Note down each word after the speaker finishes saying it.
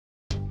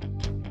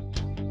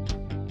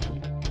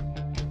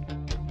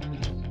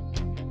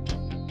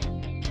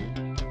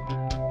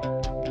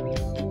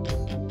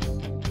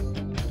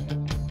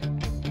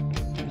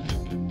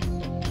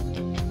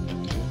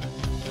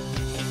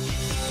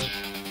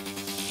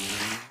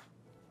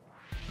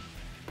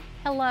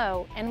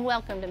Hello and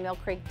welcome to Mill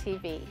Creek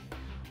TV.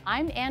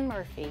 I'm Ann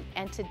Murphy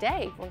and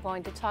today we're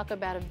going to talk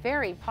about a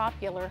very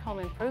popular home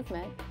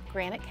improvement,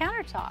 granite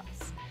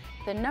countertops.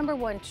 The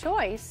 #1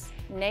 choice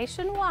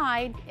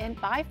nationwide and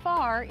by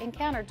far in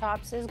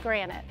countertops is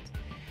granite.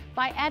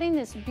 By adding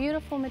this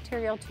beautiful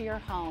material to your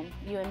home,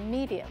 you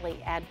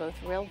immediately add both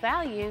real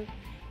value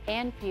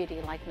and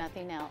beauty like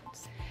nothing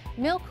else.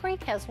 Mill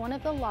Creek has one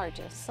of the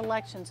largest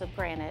selections of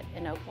granite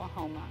in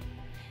Oklahoma.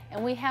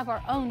 And we have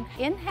our own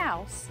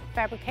in-house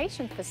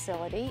fabrication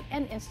facility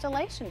and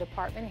installation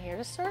department here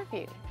to serve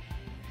you.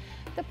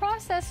 The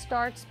process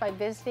starts by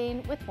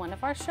visiting with one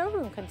of our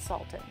showroom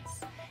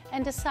consultants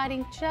and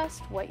deciding just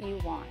what you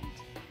want.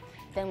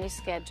 Then we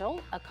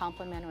schedule a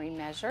complimentary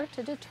measure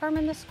to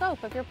determine the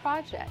scope of your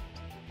project.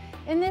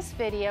 In this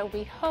video,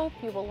 we hope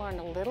you will learn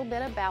a little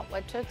bit about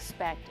what to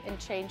expect in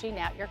changing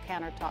out your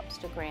countertops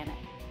to granite.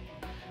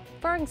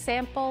 For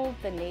example,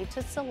 the need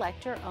to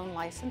select your own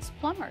licensed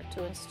plumber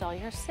to install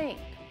your sink.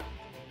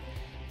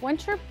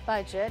 Once your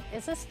budget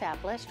is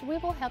established, we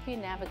will help you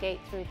navigate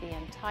through the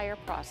entire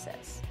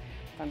process,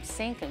 from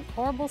sink and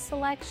corbel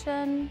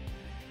selection,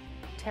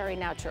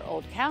 tearing out your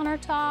old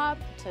countertop,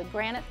 to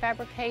granite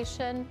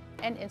fabrication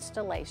and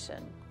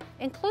installation,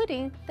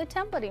 including the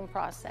templating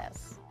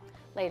process.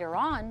 Later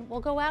on,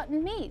 we'll go out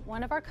and meet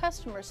one of our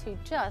customers who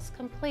just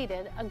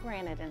completed a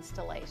granite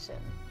installation.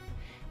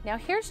 Now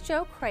here's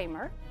Joe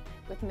Kramer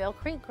with Mill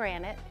Creek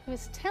Granite,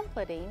 who's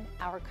templating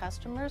our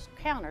customer's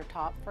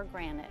countertop for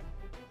granite.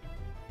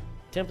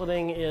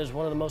 Templating is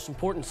one of the most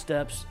important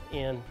steps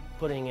in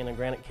putting in a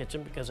granite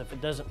kitchen, because if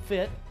it doesn't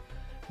fit,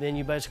 then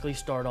you basically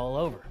start all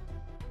over.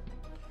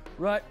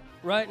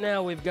 Right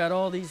now we've got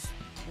all these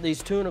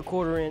 2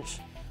 1/4 inch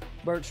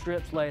birch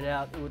strips laid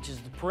out, which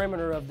is the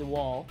perimeter of the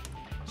wall,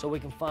 so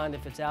we can find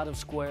if it's out of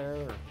square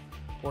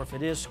or if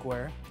it is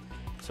square.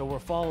 So we're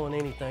following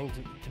anything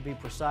to be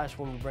precise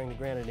when we bring the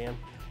granite in.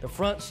 The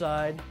front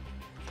side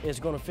is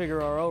going to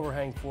figure our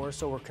overhang for us,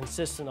 so we're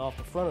consistent off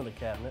the front of the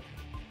cabinet.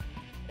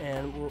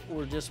 And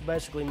we're just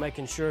basically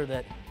making sure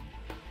that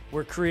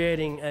we're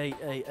creating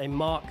a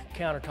mock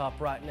countertop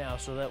right now,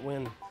 so that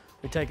when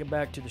we take it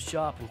back to the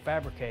shop and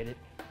fabricate it,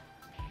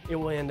 it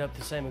will end up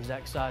the same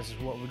exact size as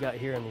what we got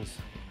here in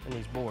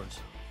these boards.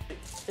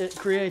 It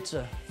creates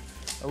a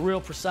real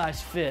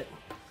precise fit.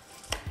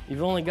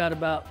 You've only got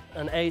about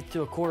 1/8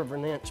 to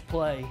 1/4 inch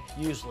play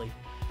usually,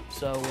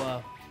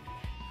 so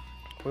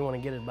we want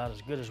to get it about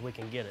as good as we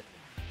can get it.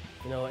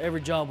 You know,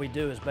 every job we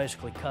do is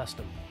basically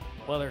custom,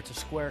 whether it's a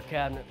square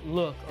cabinet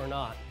look or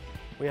not.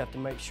 We have to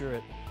make sure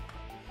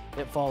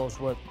it follows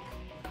what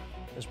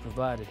is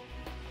provided.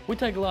 We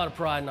take a lot of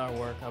pride in our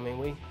work. I mean,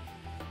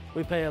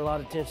 we pay a lot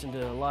of attention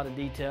to a lot of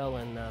detail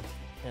and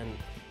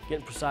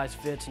getting precise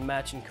fits and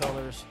matching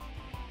colors.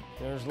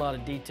 There's a lot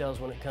of details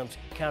when it comes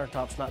to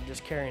countertops, not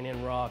just carrying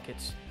in rock.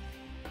 It's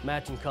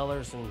matching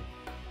colors and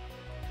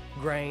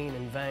grain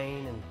and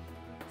vein and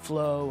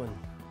flow, and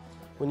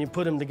when you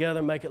put them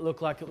together, make it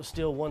look like it was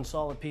still one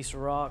solid piece of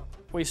rock.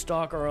 We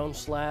stock our own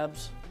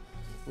slabs.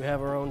 We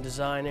have our own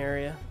design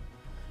area,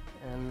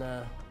 and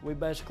we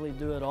basically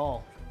do it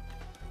all,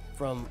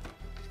 from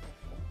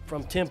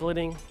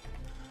templating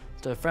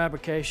to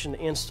fabrication to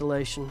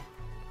installation,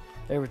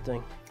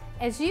 everything.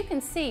 As you can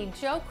see,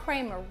 Joe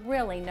Kramer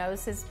really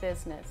knows his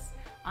business.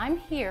 I'm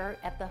here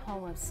at the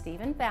home of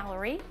Steve and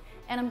Valerie,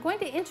 and I'm going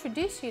to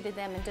introduce you to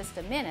them in just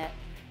a minute.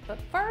 But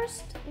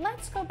first,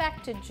 let's go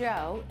back to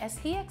Joe as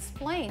he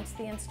explains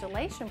the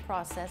installation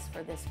process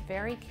for this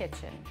very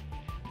kitchen.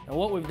 Now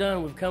what we've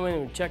done, we've come in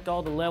and checked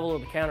all the level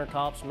of the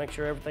countertops to make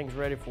sure everything's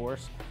ready for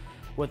us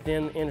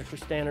within industry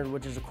standard,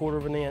 which is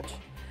 1/4 inch.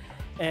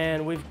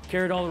 And we've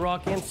carried all the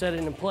rock in, set it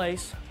in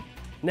place.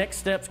 Next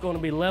step's going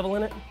to be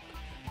leveling it.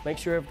 Make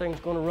sure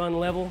everything's going to run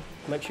level.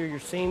 Make sure your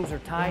seams are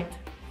tight.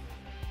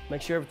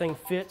 Make sure everything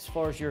fits as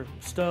far as your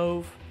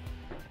stove,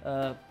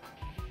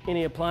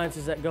 any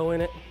appliances that go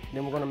in it.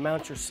 Then we're going to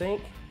mount your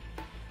sink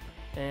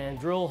and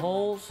drill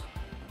holes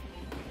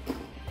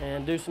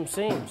and do some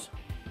seams.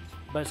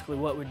 Basically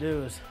what we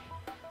do is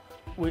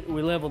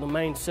we level the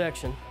main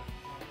section,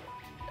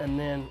 and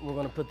then we're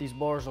going to put these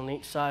bars on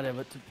each side of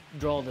it to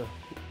draw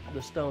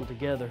the stone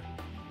together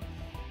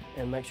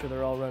and make sure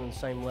they're all running the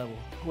same level.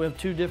 We have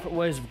 2 different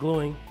ways of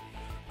gluing.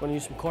 We're going to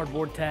use some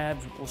cardboard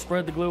tabs. We'll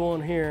spread the glue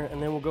on here,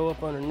 and then we'll go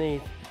up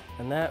underneath,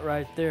 and that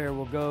right there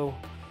will go,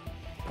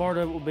 part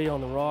of it will be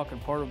on the rock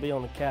and part will be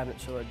on the cabinet,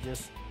 so it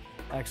just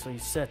actually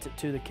sets it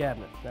to the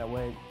cabinet. That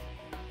way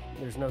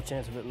there's no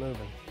chance of it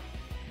moving.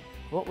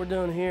 What we're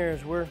doing here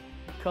is we're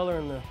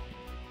coloring the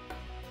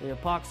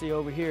epoxy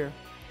over here,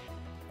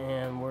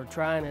 and we're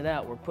trying it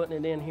out. We're putting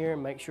it in here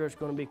and make sure it's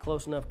going to be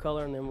close enough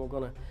color, and then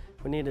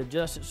we need to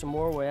adjust it some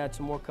more. We add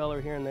some more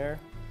color here and there,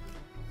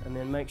 and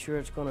then make sure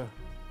it's going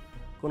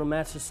to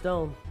match the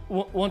stone.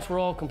 Once we're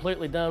all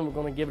completely done, we're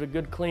going to give it a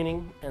good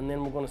cleaning, and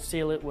then we're going to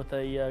seal it with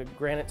a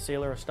granite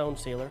sealer, a stone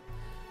sealer.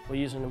 We'll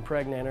use an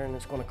impregnator, and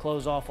it's going to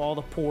close off all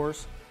the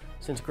pores.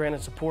 Since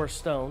granite's a porous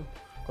stone,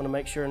 going to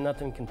make sure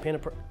nothing can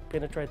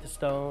penetrate the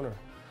stone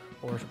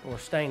or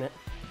stain it.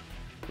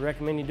 We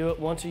recommend you do it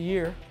once a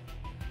year,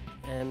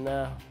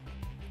 and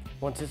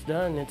once it's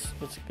done, it's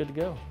good to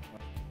go.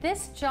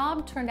 This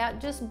job turned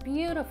out just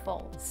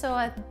beautiful, so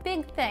a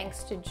big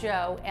thanks to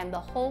Joe and the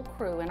whole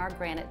crew in our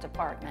granite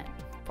department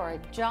for a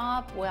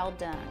job well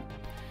done.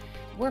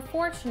 We're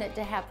fortunate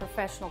to have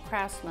professional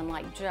craftsmen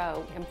like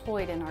Joe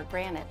employed in our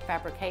granite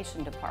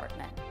fabrication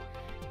department.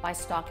 By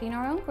stocking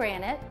our own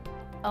granite,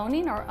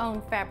 owning our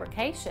own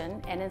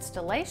fabrication and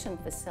installation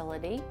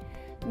facility,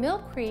 Mill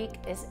Creek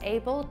is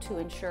able to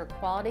ensure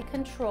quality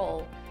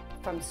control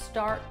from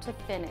start to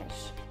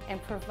finish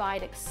and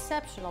provide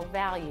exceptional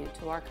value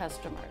to our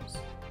customers.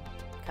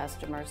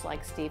 Customers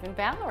like Steve and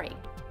Valerie.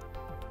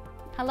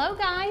 Hello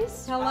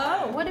guys.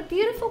 Hello. What a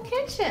beautiful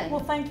kitchen. Well,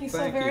 thank you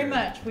so very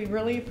much. We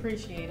really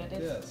appreciate it.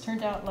 It's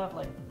turned out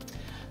lovely.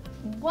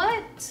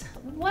 What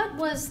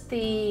was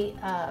the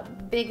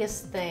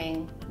biggest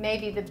thing,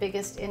 maybe the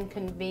biggest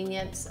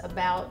inconvenience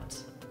about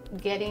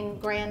getting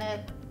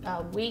granite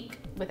a week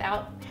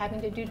without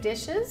having to do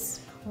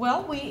dishes?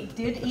 Well, we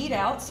did eat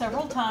out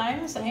several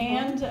times,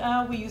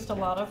 and we used a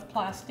lot of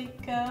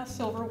plastic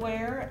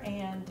silverware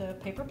and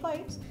paper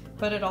plates,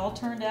 but it all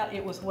turned out,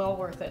 it was well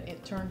worth it.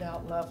 It turned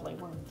out lovely.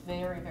 We're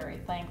very, very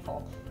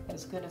thankful,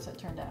 as good as it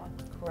turned out.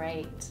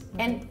 Great.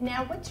 And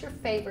now, what's your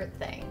favorite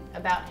thing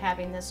about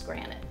having this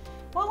granite?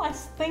 Well, I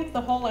think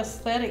the whole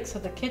aesthetics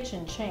of the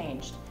kitchen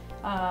changed.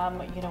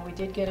 You know, we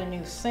did get a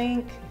new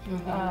sink,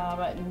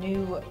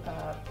 new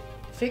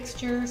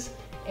fixtures,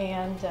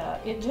 and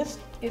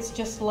it's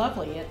just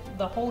lovely.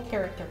 The whole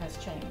character has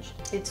changed.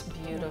 It's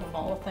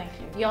beautiful. Well, thank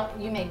you.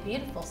 You made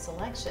beautiful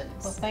selections.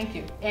 Well, thank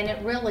you. And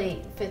it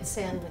really fits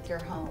in with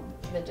your home,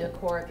 the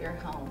decor of your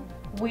home.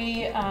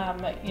 We,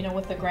 you know,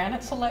 with the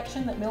granite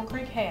selection that Mill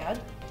Creek had,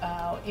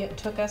 it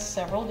took us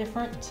several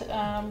different,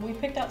 we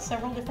picked out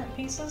several different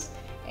pieces,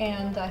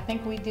 and I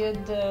think we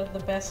did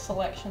the best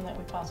selection that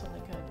we possibly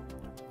could.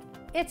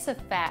 It's a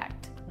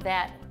fact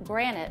that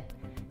granite,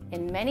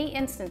 in many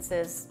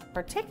instances,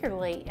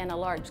 particularly in a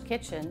large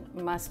kitchen,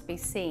 must be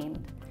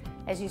seamed.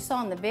 As you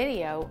saw in the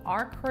video,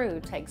 our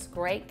crew takes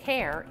great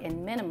care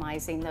in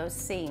minimizing those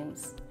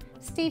seams.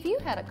 Steve, you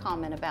had a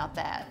comment about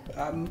that.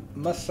 I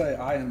must say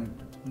I am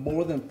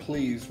more than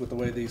pleased with the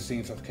way these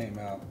seams have came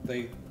out.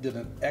 They did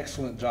an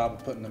excellent job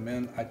of putting them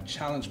in. I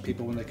challenge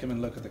people when they come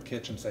and look at the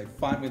kitchen, say,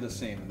 find me the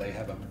seam, and they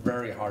have a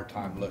very hard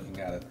time looking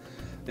at it.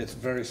 It's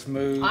very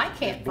smooth. I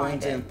can't it find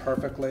blends it. in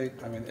perfectly.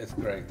 I mean, it's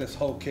great. This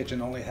whole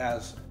kitchen only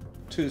has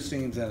 2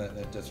 seams in it, and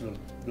it just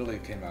really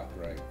came out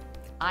great.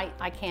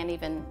 I can't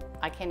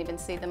even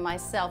see them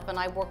myself, and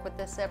I work with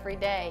this every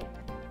day.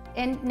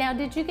 And now,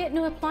 did you get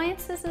new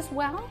appliances as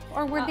well,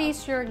 or were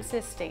these your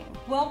existing?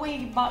 Well,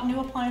 we bought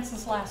new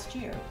appliances last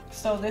year,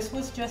 so this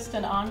was just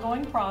an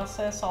ongoing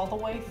process all the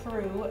way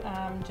through,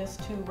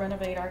 just to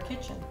renovate our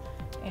kitchen.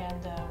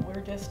 And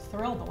we're just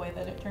thrilled the way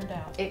that it turned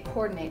out. It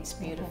coordinates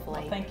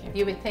beautifully. Well, thank you.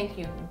 You would think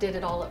you did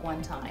it all at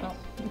one time.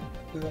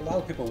 A lot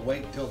of people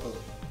wait till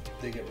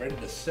they get ready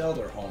to sell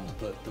their home to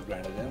put the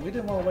granite in. We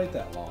didn't want to wait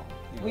that long.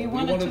 You know, we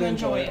wanted to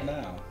enjoy it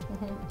now.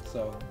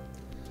 So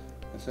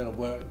instead of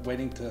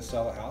waiting to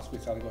sell a house, we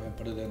decided to go ahead and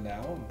put it in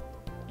now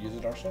and use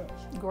it ourselves.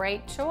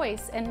 Great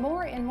choice, and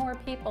more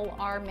people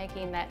are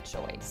making that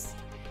choice.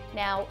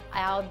 Now,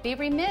 I'll be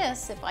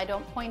remiss if I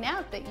don't point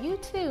out that you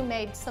too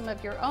made some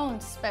of your own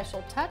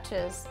special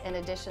touches in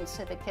additions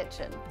to the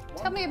kitchen.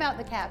 Tell me about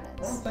the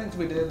cabinets. One of the things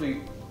we did,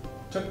 we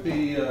took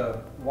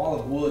the wall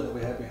of wood that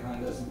we had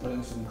behind us and put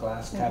in some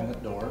glass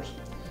cabinet doors.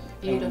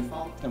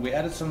 Beautiful. And we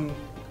added some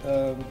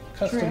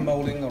custom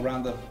molding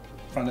around the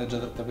front edge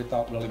of it that we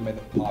thought really made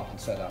it pop and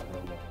set out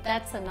real well.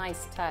 That's a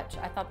nice touch.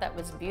 I thought that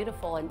was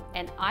beautiful,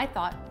 and I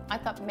thought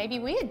maybe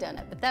we had done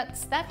it, but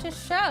that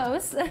just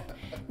shows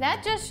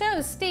that just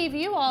shows, Steve,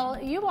 you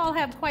all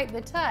have quite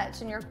the touch,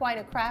 and you're quite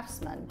a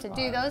craftsman to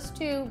do those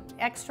 2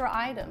 extra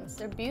items.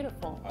 They're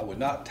beautiful. I would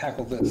not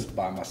tackle this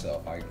by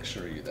myself, I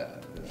assure you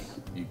that.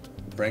 You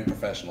bring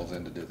professionals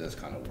in to do this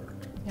kind of work.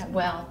 Yeah.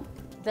 Well,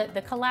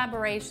 the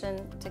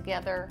collaboration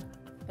together,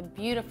 a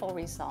beautiful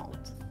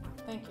result.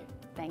 Thank you.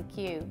 Thank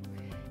you.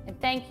 And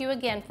thank you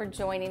again for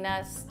joining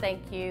us.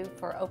 Thank you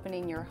for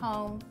opening your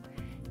home.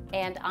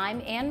 And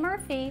I'm Ann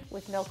Murphy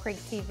with Mill Creek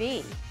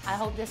TV. I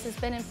hope this has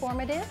been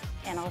informative,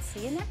 and I'll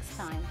see you next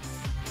time.